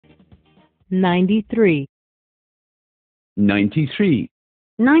93. 93.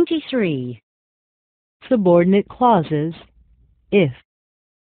 93. Subordinate clauses, if.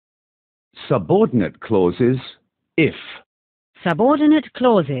 Subordinate clauses, if. Subordinate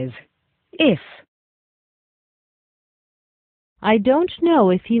clauses, if. I don't know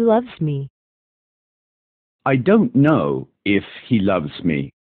if he loves me. I don't know if he loves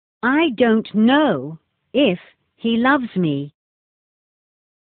me. I don't know if he loves me.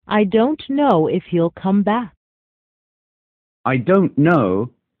 I don't know if he'll come back. I don't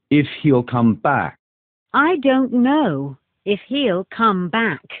know if he'll come back. I don't know if he'll come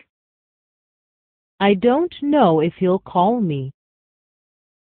back. I don't know if he'll call me.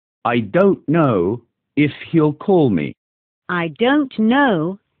 I don't know if he'll call me. I don't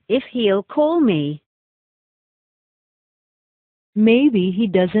know if he'll call me. Maybe he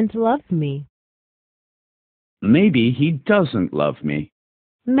doesn't love me. Maybe he doesn't love me.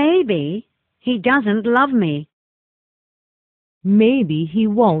 Maybe he doesn't love me. Maybe he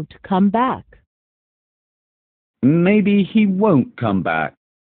won't come back. Maybe he won't come back.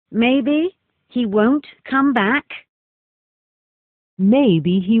 Maybe he won't come back.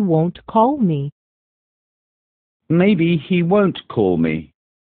 Maybe he won't call me. Maybe he won't call me.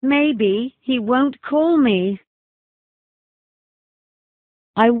 Maybe he won't call me.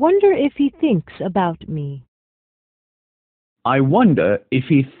 I wonder if he thinks about me. I wonder if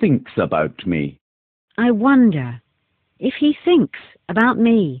he thinks about me. I wonder if he thinks about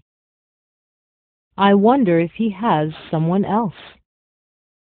me. I wonder if he has someone else.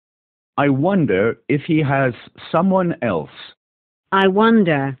 I wonder if he has someone else. I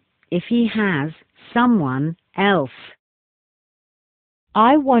wonder if he has someone else.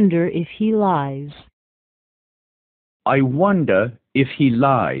 I wonder if he lies. I wonder if he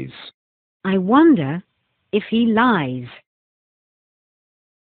lies. I wonder if he lies.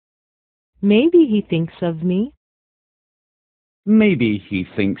 Maybe he thinks of me. Maybe he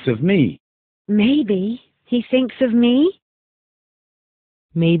thinks of me. Maybe he thinks of me.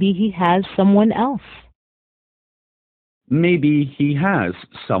 Maybe he has someone else. Maybe he has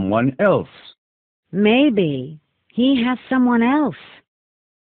someone else. Maybe he has someone else.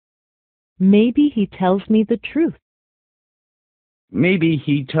 Maybe he tells me the truth. Maybe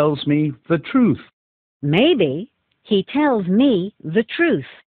he tells me the truth. Maybe he tells me the truth.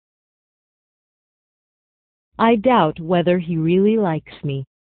 I doubt whether he really likes me.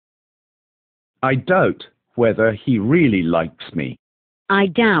 I doubt whether he really likes me. I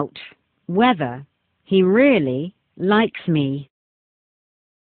doubt whether he really likes me.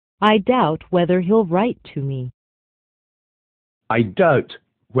 I doubt whether he'll write to me. I doubt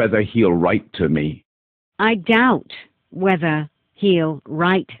whether he'll write to me. I doubt whether he'll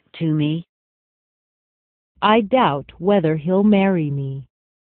write to me. I doubt whether he'll marry me.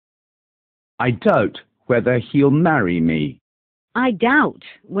 I doubt whether he'll marry me. I doubt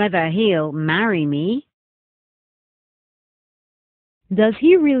whether he'll marry me. Does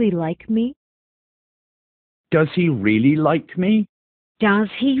he really like me? Does he really like me? Does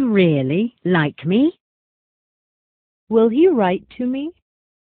he really like me? Will he write to me?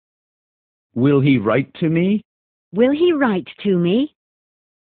 Will he write to me? Will he write to me?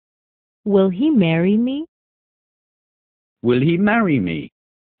 Will he marry me? Will he marry me?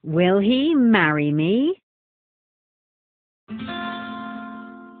 Will he marry me?